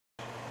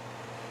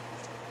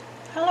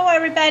Hello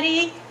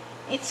everybody,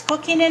 it's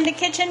Cooking in the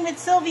Kitchen with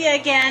Sylvia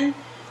again.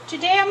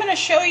 Today I'm going to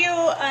show you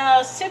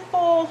a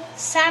simple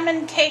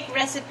salmon cake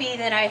recipe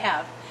that I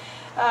have.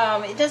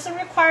 It doesn't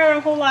require a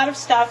whole lot of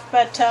stuff,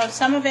 but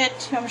some of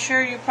it I'm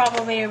sure you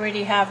probably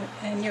already have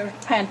in your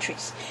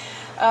pantries.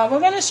 We're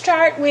going to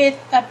start with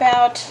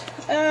about,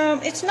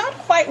 it's not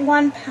quite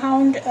 1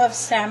 pound of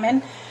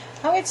salmon.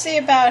 I would say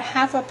about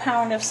half a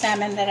pound of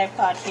salmon that I've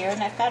got here,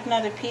 and I've got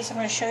another piece. I'm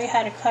going to show you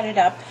how to cut it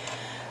up,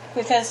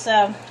 because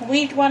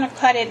we want to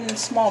cut it in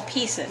small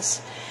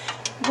pieces.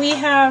 We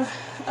have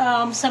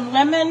some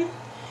lemon.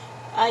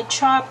 I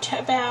chopped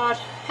about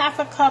half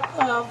a cup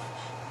of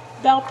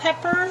bell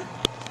pepper,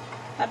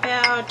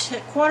 about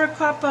 1/4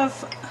 cup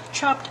of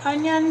chopped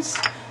onions,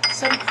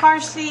 some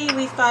parsley,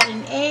 we've got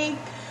an egg,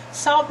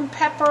 salt and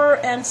pepper,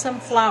 and some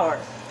flour.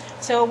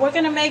 So we're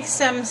going to make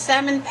some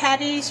salmon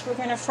patties. We're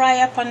going to fry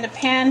up on the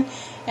pan,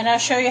 and I'll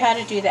show you how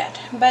to do that.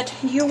 But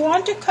you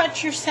want to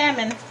cut your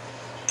salmon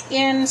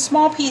in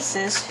small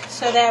pieces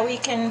so that we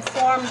can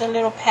form the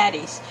little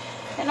patties.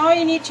 And all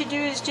you need to do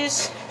is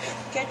just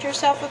get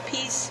yourself a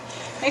piece.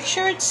 Make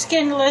sure it's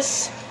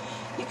skinless.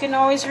 You can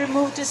always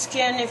remove the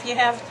skin if you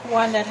have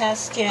one that has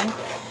skin.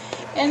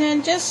 And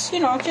then just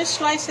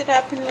slice it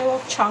up in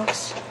little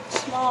chunks,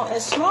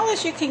 as small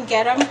as you can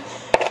get them,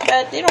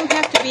 but they don't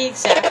have to be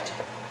exact.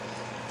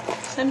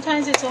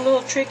 Sometimes it's a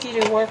little tricky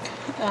to work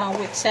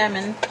with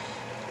salmon.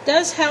 It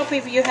does help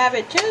if you have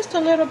it just a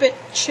little bit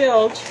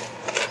chilled,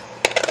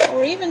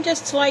 or even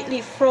just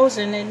slightly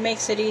frozen. It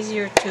makes it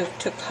easier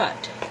to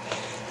cut.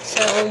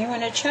 So you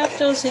want to chop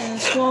those in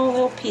small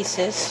little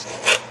pieces.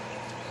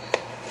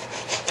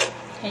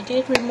 I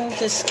did remove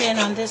the skin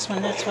on this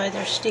one, that's why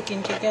they're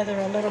sticking together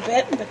a little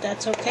bit, but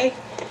that's okay.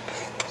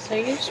 So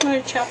you just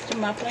want to chop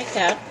them up like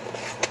that,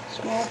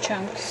 small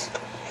chunks.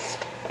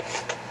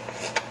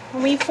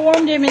 When we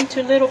form them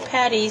into little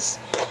patties,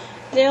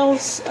 they'll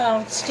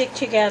stick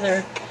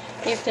together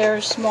if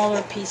they're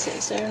smaller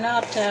pieces. They're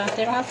not.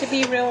 They don't have to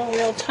be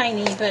real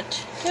tiny, but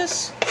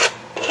just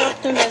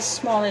chop them as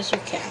small as you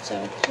can.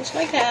 So just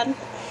like that.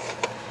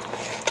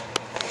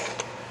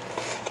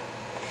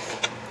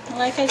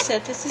 Like I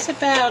said, this is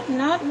about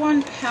not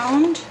 1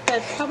 pound,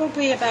 but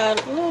probably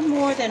about a little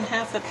more than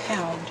half a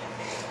pound.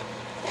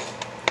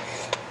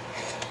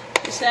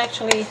 It's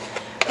actually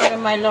one of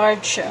my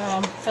large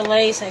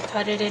fillets. I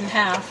cut it in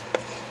half.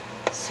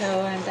 So,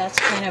 and that's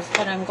kind of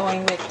what I'm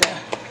going with the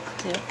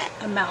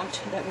amount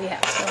that we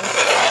have. So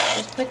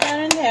just put that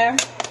in there.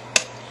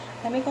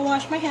 Let me go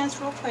wash my hands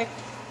real quick.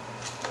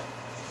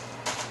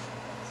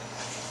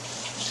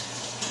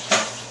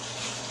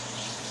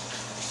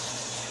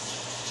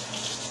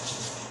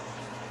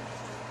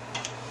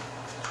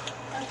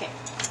 Okay.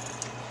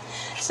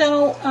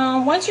 So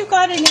once you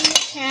got it in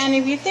the pan,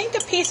 if you think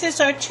the pieces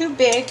are too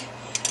big,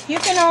 you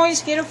can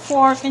always get a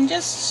fork and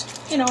just,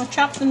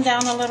 chop them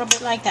down a little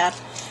bit like that.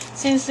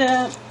 Since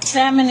the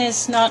salmon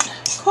is not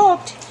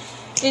cooked,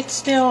 it's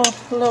still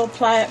a little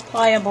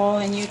pliable,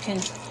 and you can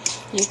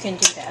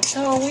do that.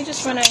 So we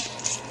just want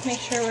to make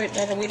sure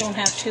that we don't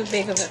have too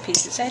big of a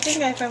pieces. I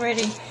think I've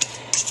already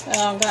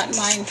got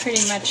mine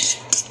pretty much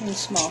in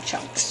small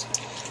chunks.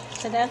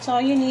 So that's all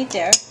you need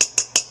there.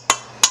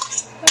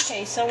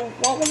 Okay, so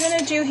what we're going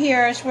to do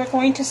here is we're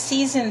going to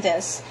season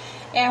this.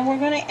 And we're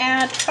going to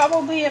add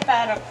probably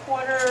about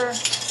 1/4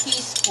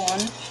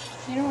 teaspoon.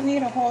 You don't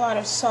need a whole lot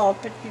of salt,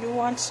 but you do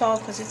want salt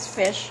because it's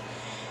fish.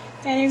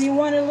 And if you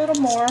want a little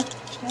more,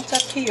 that's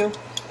up to you.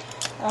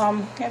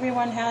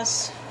 Everyone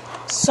has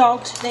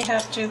salt they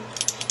have to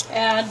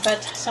add,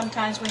 but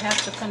sometimes we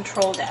have to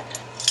control that.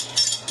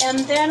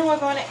 And then we're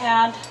going to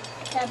add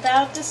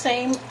about the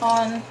same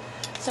on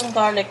some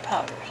garlic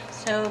powder.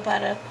 So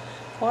about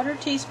 1/4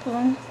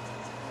 teaspoon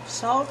of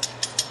salt,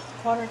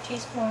 1/4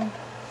 teaspoon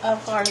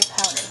of garlic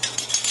powder.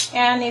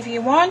 And if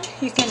you want,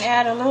 you can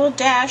add a little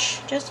dash,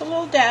 just a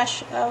little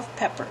dash of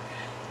pepper.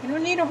 You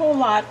don't need a whole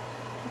lot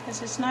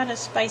because it's not a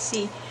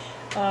spicy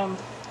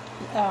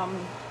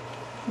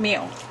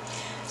meal.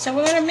 So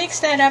we're going to mix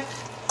that up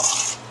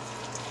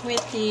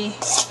with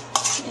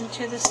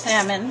into the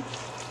salmon.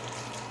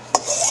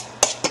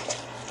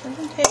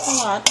 Doesn't take a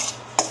lot.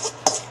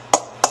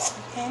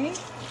 Okay.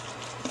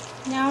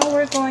 Now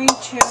we're going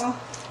to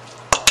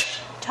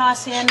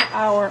toss in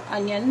our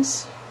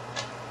onions.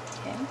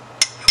 Okay.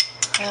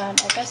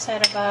 Like I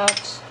said,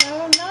 about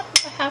not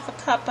half a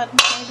cup, but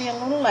maybe a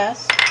little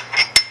less.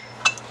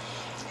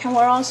 And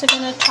we're also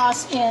going to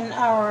toss in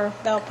our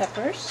bell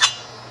peppers.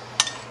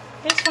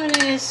 This one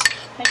is,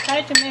 I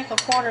tried to make a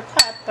 1/4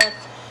 cup, but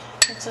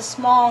it's a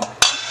small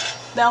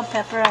bell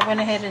pepper. I went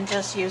ahead and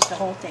just used the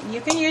whole thing.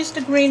 You can use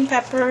the green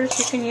peppers,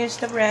 you can use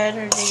the red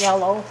or the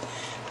yellow,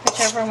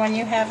 whichever one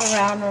you have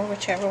around or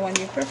whichever one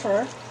you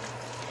prefer.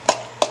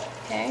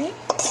 Okay.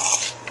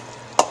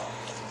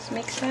 Let's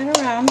mix that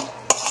around.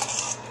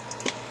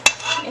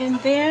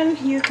 And then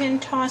you can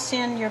toss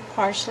in your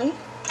parsley.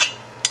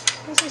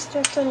 This is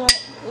just a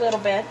little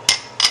bit,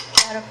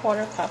 about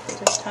 1/4 cup.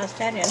 Just toss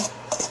that in.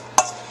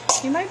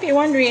 You might be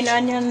wondering,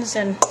 onions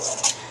and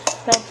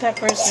bell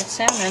peppers with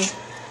salmon,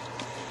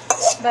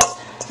 but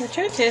the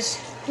truth is,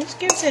 this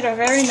gives it a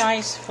very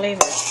nice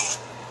flavor.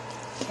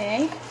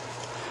 Okay,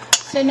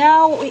 so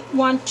now we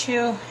want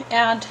to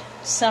add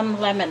some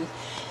lemon.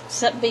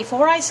 So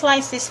before I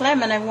slice this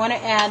lemon, I want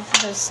to add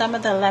some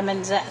of the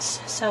lemon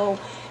zest. So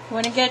you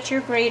want to get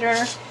your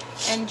grater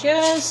and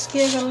just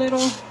give a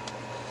little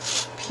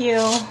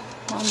peel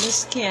on the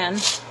skin.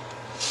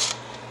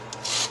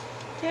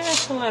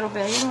 Just a little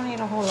bit, you don't need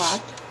a whole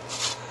lot.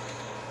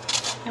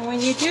 And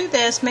when you do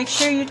this, make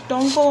sure you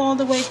don't go all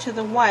the way to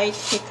the white,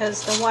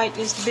 because the white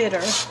is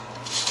bitter. Just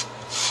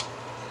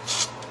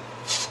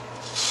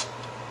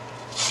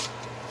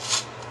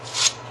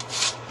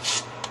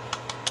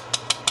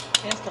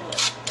a little.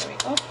 There we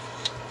go.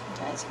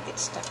 Sometimes it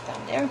gets stuck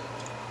down there.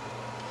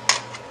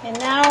 And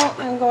now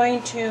I'm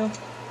going to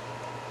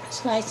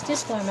slice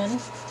this lemon,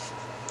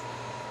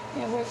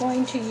 and we're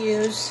going to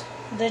use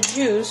the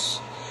juice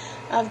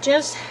of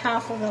just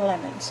half of the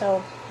lemon.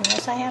 So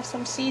unless I have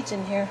some seeds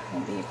in here,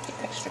 I'll be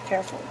extra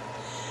careful.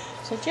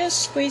 So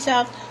just squeeze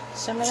out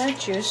some of that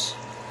juice.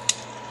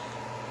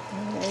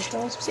 And there's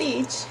those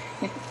seeds.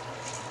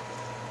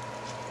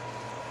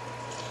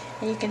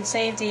 And you can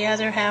save the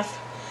other half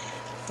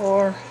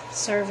for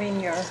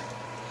serving your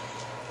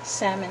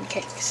salmon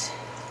cakes.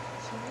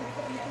 So there we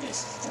go. Yeah,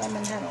 this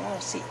lemon had a lot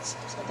of seeds.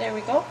 So there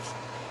we go.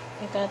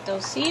 We got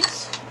those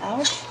seeds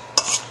out.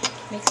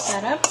 Mix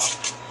that up.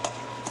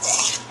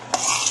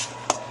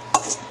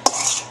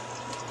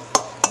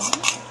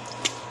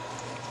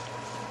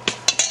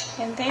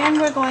 And then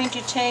we're going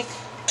to take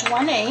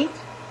 1 egg.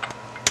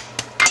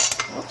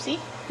 Oopsie,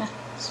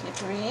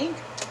 slippery egg.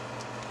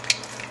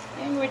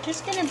 And we're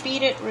just going to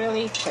beat it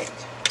really quick.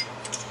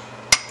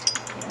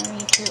 You don't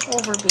need to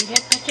overbeat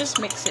it, but just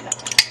mix it up.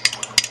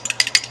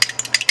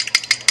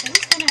 This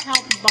is going to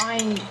help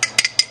bind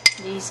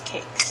these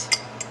cakes.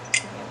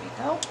 So there we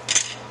go.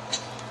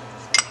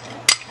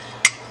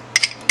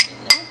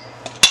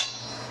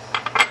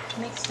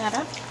 Mix that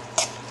up.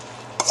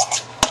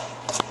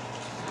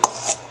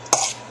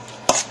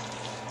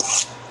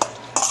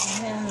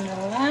 And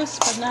last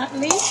but not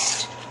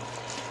least,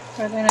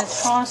 we're going to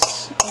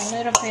toss a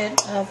little bit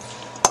of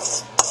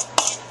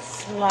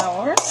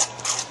flour,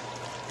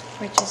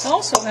 which is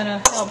also going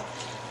to help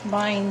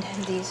bind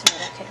these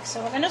little cakes.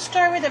 So we're going to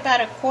start with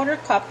about 1/4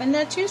 cup, and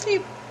that's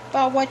usually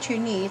about what you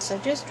need. So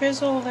just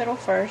drizzle a little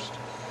first.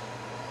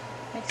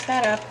 Mix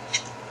that up.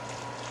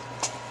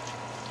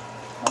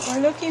 What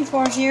we're looking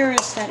for here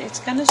is that it's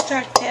going to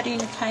start getting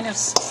kind of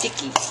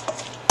sticky,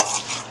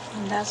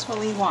 and that's what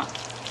we want.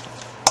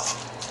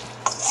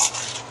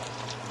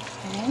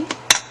 Okay,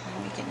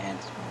 and we can add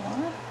some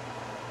more.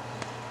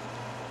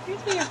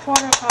 Usually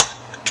 1/4 cup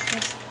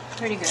is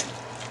pretty good.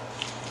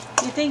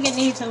 If you think it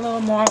needs a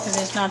little more because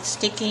it's not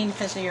sticking,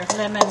 because your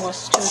lemon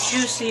was too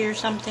juicy or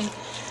something,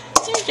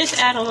 then just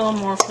add a little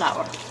more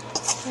flour.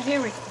 So here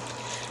we go.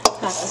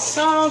 Got the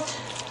salt,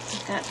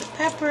 got the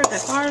pepper, the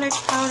garlic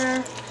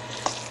powder,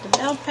 the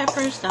bell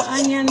peppers, the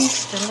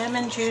onions, the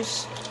lemon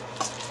juice.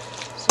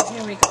 So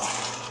here we go.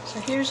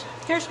 So here's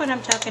what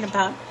I'm talking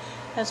about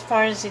as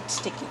far as it's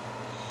sticking.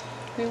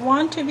 We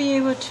want to be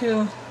able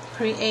to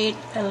create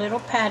a little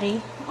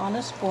patty on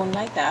a spoon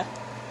like that,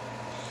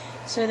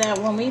 so that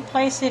when we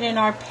place it in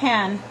our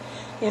pan,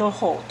 it'll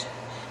hold.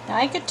 Now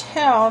I could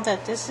tell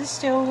that this is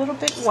still a little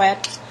bit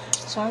wet,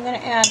 so I'm going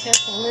to add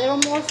just a little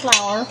more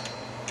flour,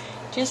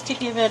 just to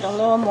give it a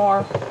little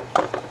more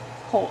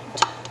hold.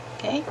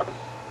 Okay,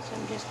 so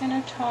I'm just going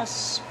to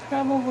toss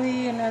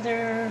probably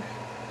another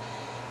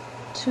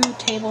 2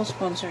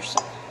 tablespoons or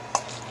so.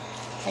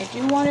 I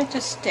do want it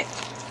to stick.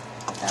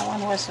 That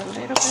one was a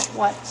little bit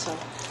wet, so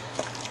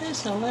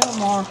just a little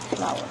more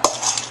flour.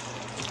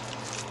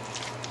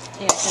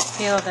 Yeah, I can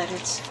feel that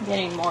it's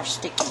getting more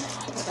sticky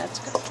now, so that's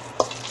good.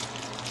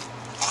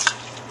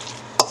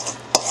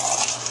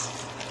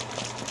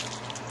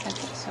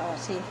 Okay, so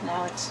see,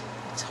 now it's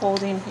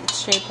holding its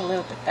shape a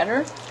little bit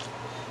better.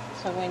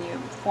 So when you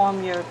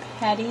form your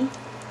patty,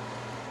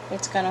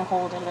 it's going to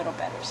hold a little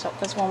better. So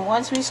because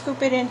once we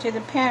scoop it into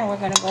the pan, we're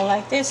going to go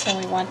like this, and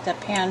we want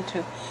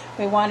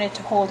it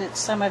to hold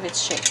some of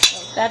its shape.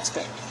 So that's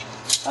good.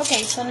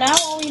 Okay, so now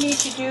all we need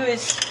to do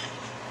is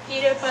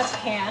heat up a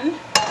pan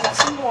with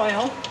some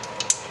oil.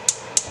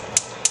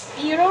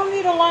 You don't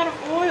need a lot of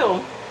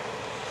oil,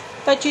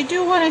 but you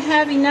do want to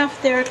have enough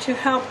there to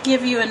help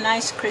give you a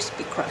nice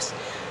crispy crust.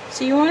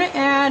 So you want to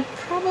add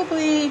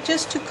probably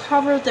just to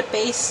cover the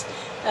base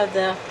of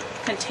the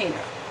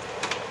container.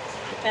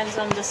 Depends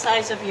on the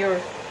size of your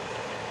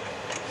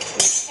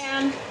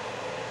pan,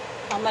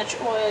 how much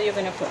oil you're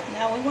going to put.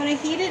 Now we want to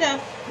heat it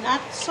up, not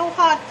so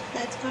hot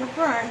that it's going to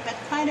burn, but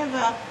kind of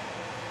a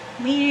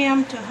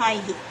medium to high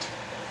heat.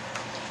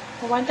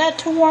 We want that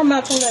to warm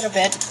up a little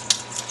bit.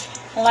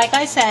 And like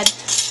I said,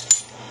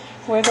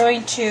 we're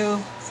going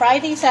to fry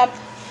these up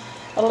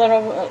a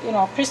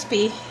little,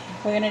 crispy.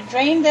 We're going to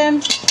drain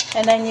them,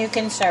 and then you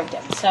can serve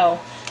them. So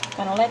I'm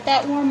going to let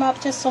that warm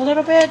up just a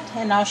little bit,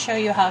 and I'll show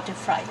you how to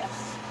fry them.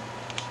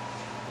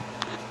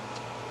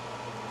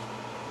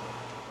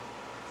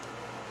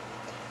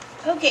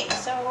 Okay,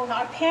 so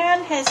our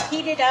pan has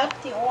heated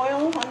up, the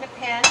oil on the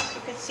pan, as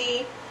you can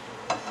see.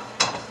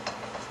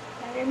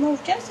 I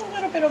removed just a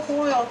little bit of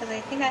oil because I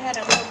think I had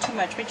a little too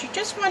much, but you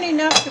just want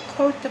enough to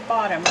coat the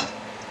bottom,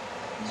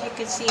 as you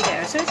can see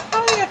there. So it's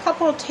probably a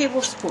couple of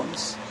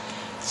tablespoons.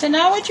 So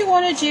now what you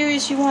want to do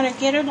is you want to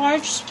get a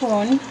large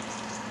spoon. You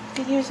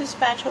can use a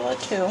spatula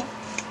too.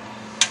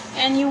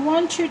 And you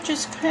want to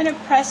just kind of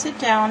press it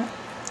down,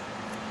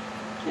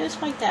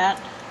 just like that.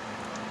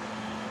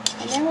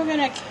 And then we're going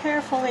to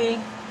carefully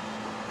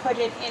put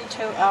it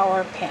into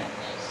our pan.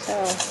 So,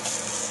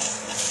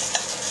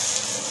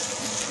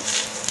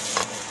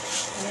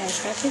 and then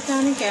press it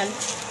down again.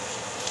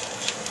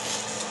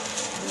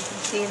 You can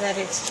see that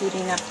it's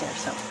heating up there.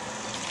 So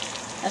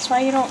that's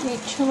why you don't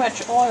need too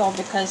much oil,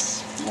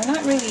 because we're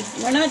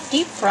not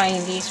deep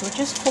frying these. We're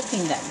just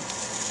cooking them.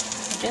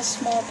 They're just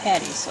small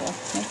patties. So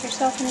make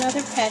yourself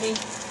another patty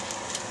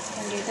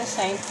and do the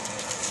same.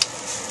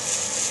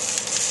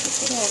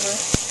 Flip it over.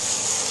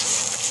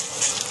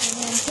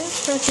 And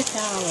just press it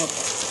down a little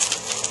bit.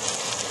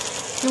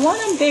 If you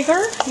want them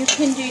bigger, you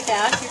can do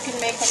that. You can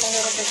make them a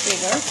little bit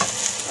bigger.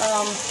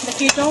 But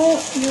you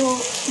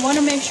want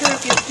to make sure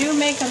if you do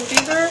make them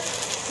bigger,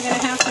 you're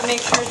going to have to make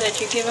sure that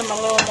you give them a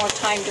little more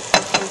time to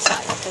cook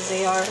inside, because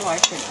they are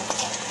larger now.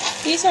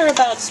 These are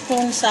about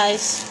spoon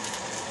size.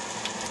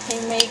 They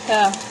make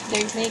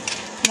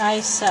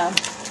nice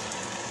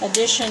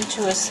addition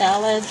to a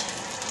salad.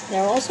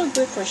 They're also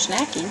good for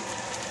snacking.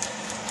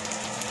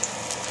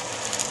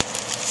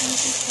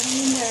 Just put them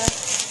in there.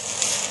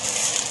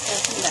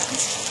 Press them down.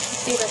 You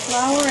see, the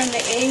flour and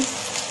the egg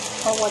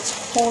are what's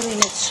holding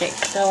its shape.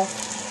 So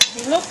if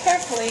you look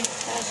carefully,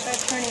 I start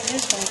turning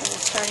this one because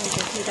it's starting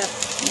to heat up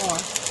more.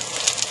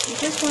 You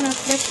just want to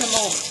flip them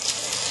over.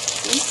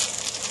 See?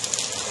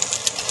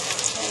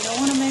 And you don't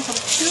want to make them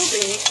too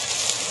big.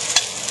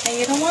 And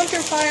you don't want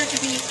your fire to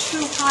be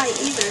too high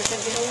either,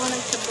 because you don't want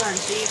them to burn.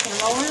 So you can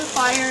lower the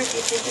fire if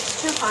you think it's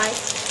too high.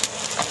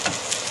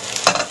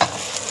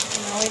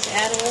 Always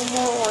add a little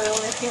more oil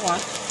if you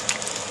want.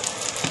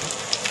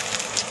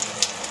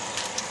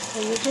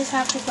 So you just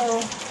have to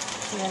go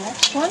to the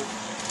next one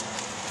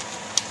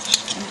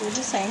and do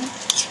the same.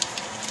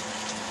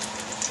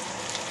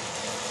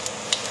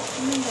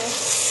 And then this.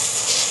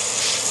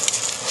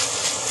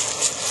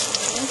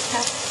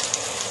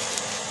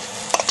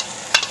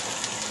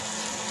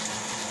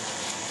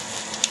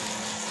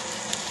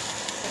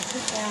 Press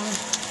it down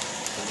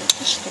so that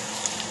it sticks.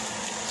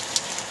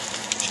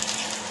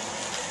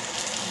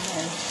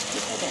 And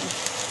stick it in and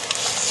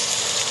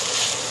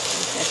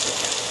press it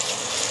down.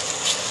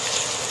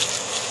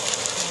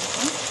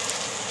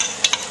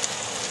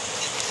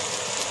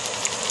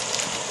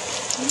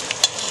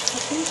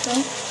 Okay, so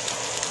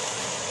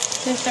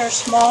since they're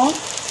small,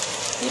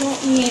 you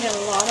don't need a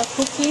lot of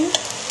cooking.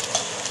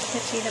 You can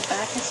see the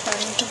back is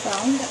starting to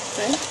brown. That's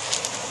good.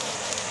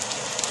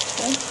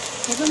 Good.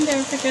 Leave them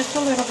there for just a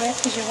little bit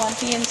because you want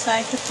the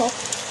inside to cook.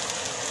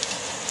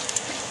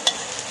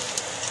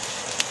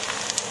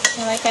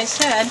 And like I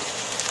said,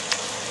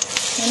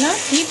 you're not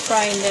deep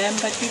frying them,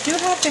 but you do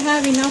have to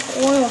have enough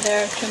oil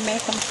there to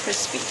make them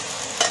crispy.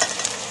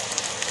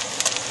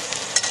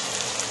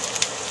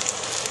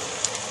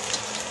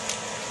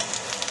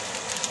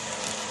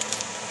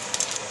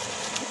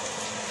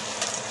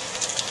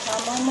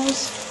 I'm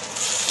almost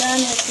done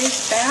with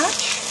this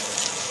batch.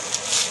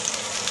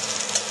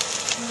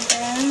 And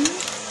then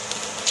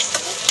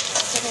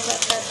could have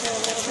left that there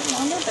a little bit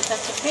longer, but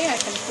that's okay. I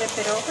can flip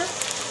it over.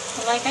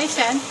 But like I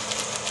said,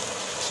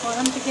 just want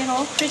them to get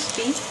all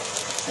crispy.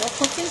 They'll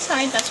cook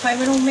inside. That's why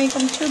we don't make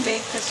them too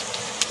big, because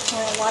we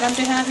want them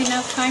to have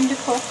enough time to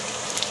cook.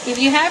 If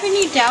you have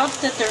any doubt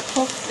that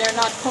they're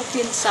not cooked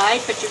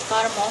inside, but you've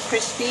got them all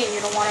crispy and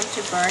you don't want them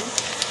to burn,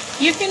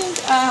 you can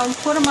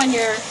put them on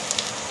your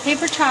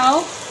paper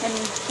towel, and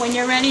when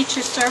you're ready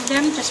to serve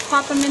them, just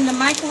pop them in the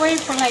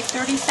microwave for like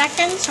 30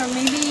 seconds or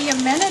maybe a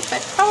minute,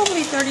 but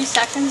probably 30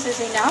 seconds is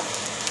enough,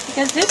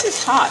 because this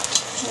is hot.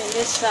 I mean,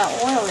 this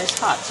oil is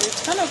hot, so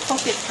it's going to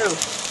cook it through.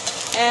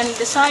 And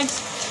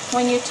besides,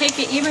 when you take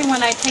it, even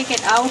when I take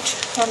it out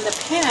from the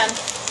pan,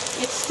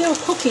 it's still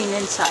cooking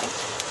inside.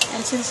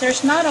 And since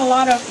there's not a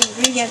lot of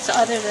ingredients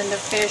other than the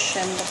fish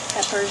and the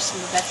peppers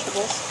and the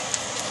vegetables,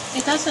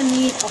 it doesn't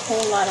need a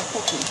whole lot of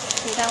cooking.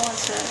 See, that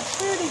one's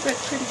pretty good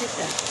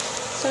then.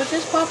 So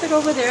just pop it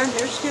over there.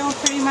 They're still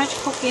pretty much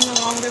cooking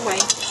along the way.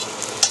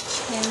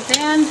 And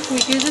then we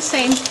do the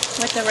same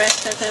with the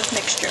rest of the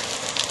mixture.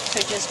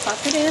 So just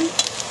pop it in.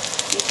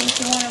 If you think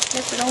you want to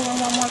flip it over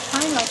one more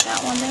time, like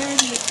that one there,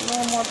 needs a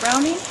little more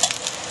browning,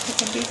 you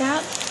can do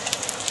that.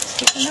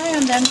 Just keep an eye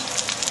on them.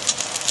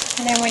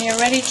 And then when you're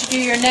ready to do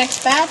your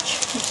next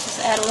batch, you just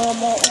add a little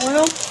more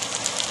oil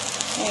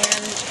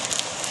and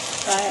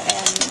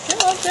you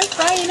know, they're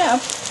frying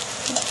up.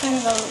 It's kind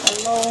of a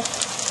low,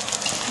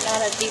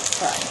 not a deep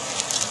fry.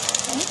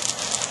 Okay.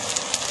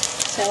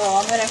 So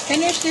I'm going to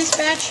finish this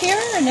batch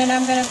here, and then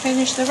I'm going to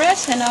finish the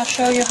rest, and I'll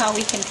show you how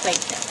we can plate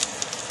them.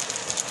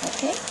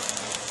 Okay?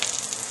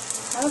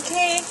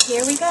 Okay,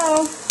 here we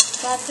go.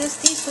 got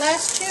these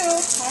last two.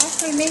 I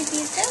actually made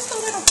these just a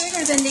little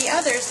bigger than the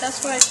others. That's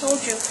why I told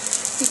you.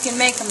 You can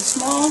make them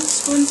small,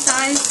 spoon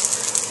size,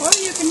 or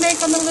you can make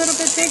them a little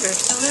bit bigger.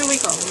 So there we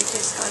go. We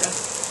just gotta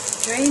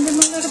drain them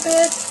a little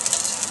bit.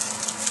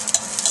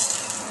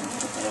 A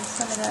little bit of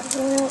some of that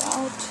oil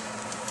out.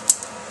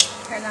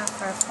 Turn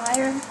off our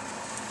fire.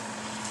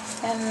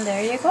 And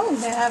there you go.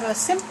 They have a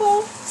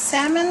simple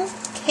salmon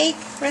cake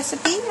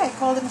recipe. I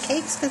call them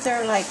cakes because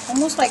they're like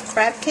almost like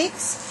crab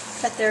cakes,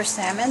 but they're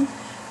salmon.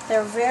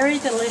 They're very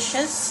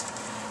delicious.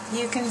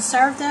 You can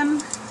serve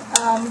them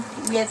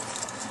with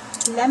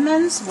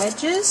lemons,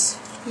 wedges.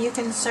 You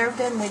can serve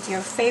them with your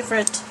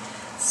favorite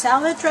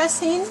salad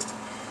dressing,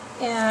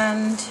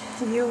 and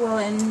you will.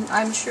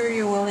 I'm sure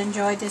you will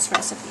enjoy this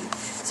recipe.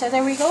 So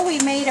there we go. We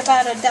made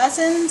about a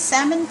dozen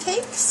salmon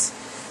cakes.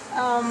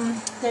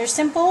 They're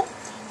simple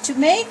to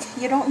make.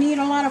 You don't need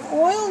a lot of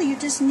oil. You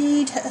just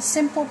need a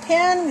simple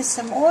pan with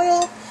some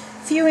oil,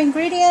 few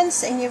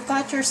ingredients, and you've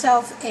got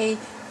yourself a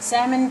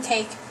salmon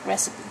cake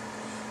recipe.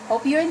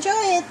 Hope you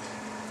enjoy it.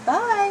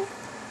 Bye.